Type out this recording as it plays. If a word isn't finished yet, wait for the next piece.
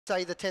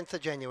Say the 10th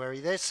of January.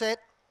 They're set.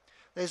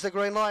 There's the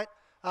green light.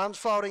 Arms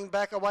folding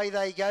back, away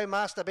they go.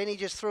 Master Benny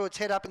just threw its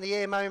head up in the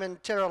air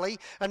momentarily,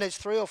 and there's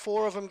 3 or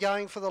 4 of them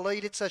going for the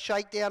lead. It's a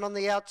shakedown on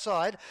the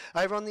outside.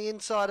 Over on the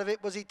inside of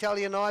it was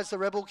Italian Eyes, the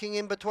Rebel King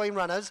in between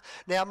runners.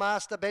 Now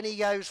Master Benny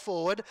goes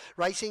forward.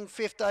 Racing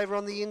 5th over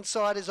on the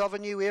inside is Of a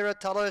New Era.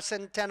 Tullow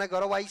Santana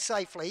got away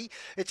safely.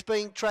 It's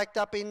being tracked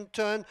up in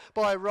turn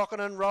by Rockin'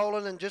 and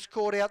Rollin', and just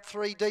caught out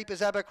 3 deep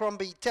is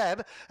Abercrombie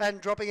Tab,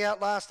 and dropping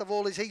out last of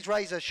all is He's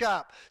Razor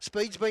Sharp.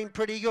 Speed's been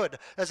pretty good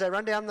as they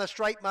run down the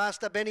straight.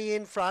 Master Benny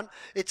in front.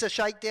 It's a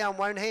shakedown,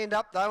 won't hand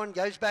up though, and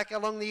goes back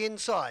along the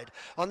inside.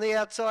 On the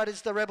outside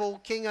is the Rebel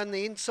King, on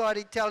the inside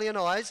Italian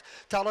Eyes.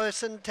 Tullow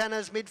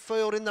Santana's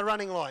midfield in the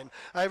running line.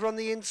 Over on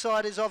the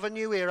inside is Of a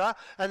New Era,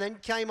 and then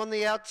came on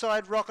the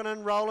outside Rockin'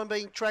 and Rollin',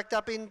 being tracked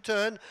up in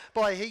turn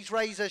by He's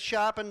Razor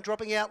Sharp, and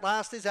dropping out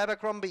last is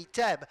Abercrombie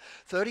Tab.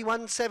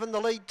 31.7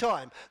 the lead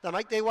time. They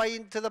make their way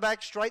into the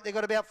back straight. They've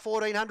got about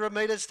 1,400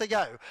 metres to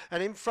go,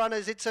 and in front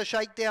is It's a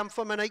Shakedown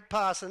for Monique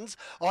Parsons,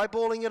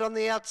 eyeballing it on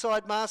the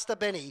outside Master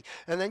Benny,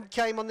 and then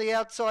came on the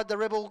outside the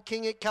Rebel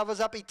King. It covers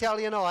up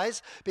Italian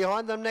Eyes.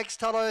 Behind them next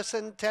Tullow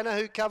Santana,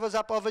 who covers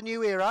up Of a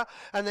New Era,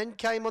 and then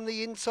came on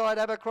the inside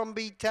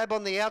Abercrombie Tab.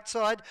 On the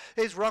outside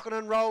is Rockin'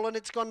 and Rollin'.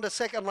 It's gone to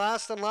second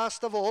last, and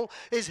last of all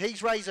is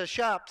He's Razor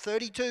Sharp.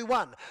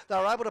 32.1. They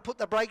were able to put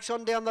the brakes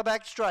on down the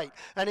back straight,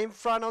 and in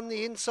front on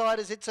the inside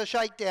is It's a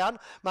Shakedown.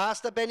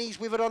 Master Benny's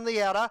with it on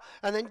the outer,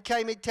 and then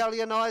came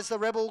Italian Eyes, the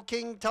Rebel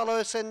King,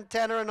 Tullow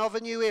Santana, and Of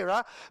a New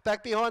Era.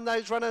 Back behind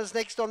those runners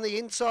next on the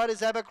inside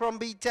is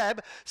Abercrombie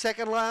Tab.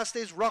 Second last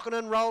is Rockin'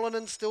 and Rollin',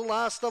 and still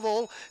last of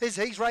all is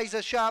He's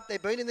Razor Sharp.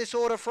 They've been in this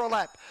order for a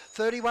lap.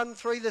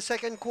 31.3 the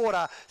second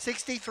quarter,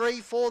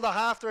 63.4 the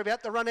half. They're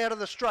about to run out of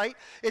the straight.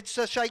 It's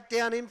a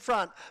shakedown in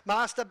front.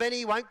 Master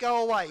Benny won't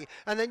go away,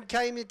 and then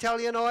came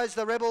Italian Eyes,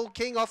 the Rebel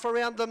King. Off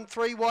around them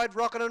 3 wide,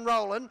 Rockin' and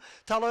Rollin'.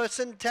 Tullow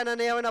Santana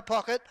now in a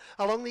pocket.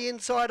 Along the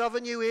inside Of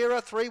a New Era,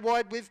 3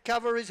 wide with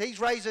cover is He's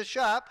Razor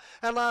Sharp,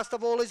 and last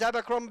of all is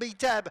Abercrombie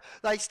Tab.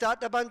 They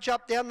start to bunch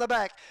up down the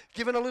back,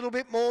 given a little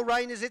bit more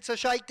rain as It's a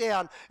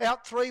Shakedown.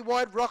 Out 3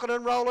 wide, Rockin'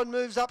 and Rollin'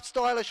 moves up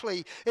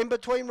stylishly. In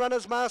between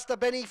runners, Master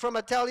Benny from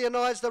Italian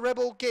Eyes, the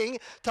Rebel King.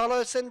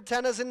 Tullow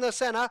Santana's in the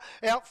centre.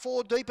 Out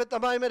 4 deep at the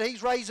moment,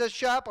 He's Razor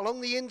Sharp.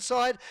 Along the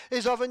inside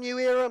is Of a New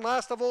Era, and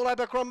last of all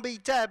Abercrombie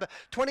Tab.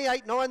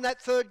 28.9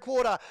 that third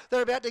quarter.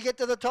 They're about to get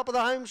to the top of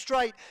the home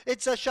straight.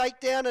 It's a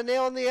shakedown, and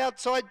now on the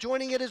outside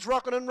joining it is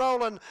Rockin' and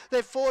Rollin'.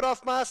 They've fought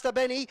off Master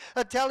Benny.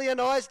 Italian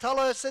Eyes,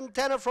 Tullow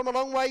Santana from a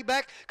long way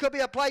back. Could be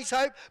a place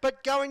hope,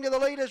 but going to the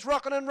lead is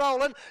Rockin' and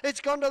Rollin'.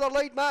 It's gone to the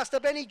lead. Master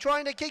Benny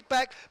trying to kick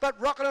back, but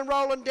Rockin' and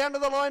Rollin' down to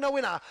the line a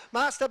winner.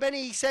 Master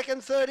Benny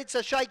second, third, It's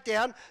a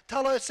Shakedown.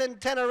 Tullow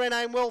Santana ran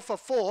home well for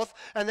 4th,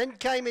 and then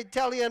came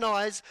Italian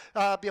Eyes.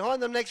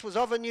 Behind them next was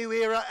Of a New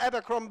Era,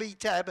 Abercrombie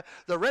Tab,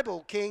 the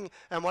Rebel King,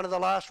 and one of the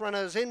last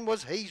runners in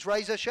was He's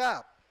Razor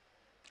Sharp.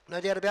 No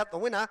doubt about the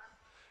winner.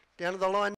 Down to the line.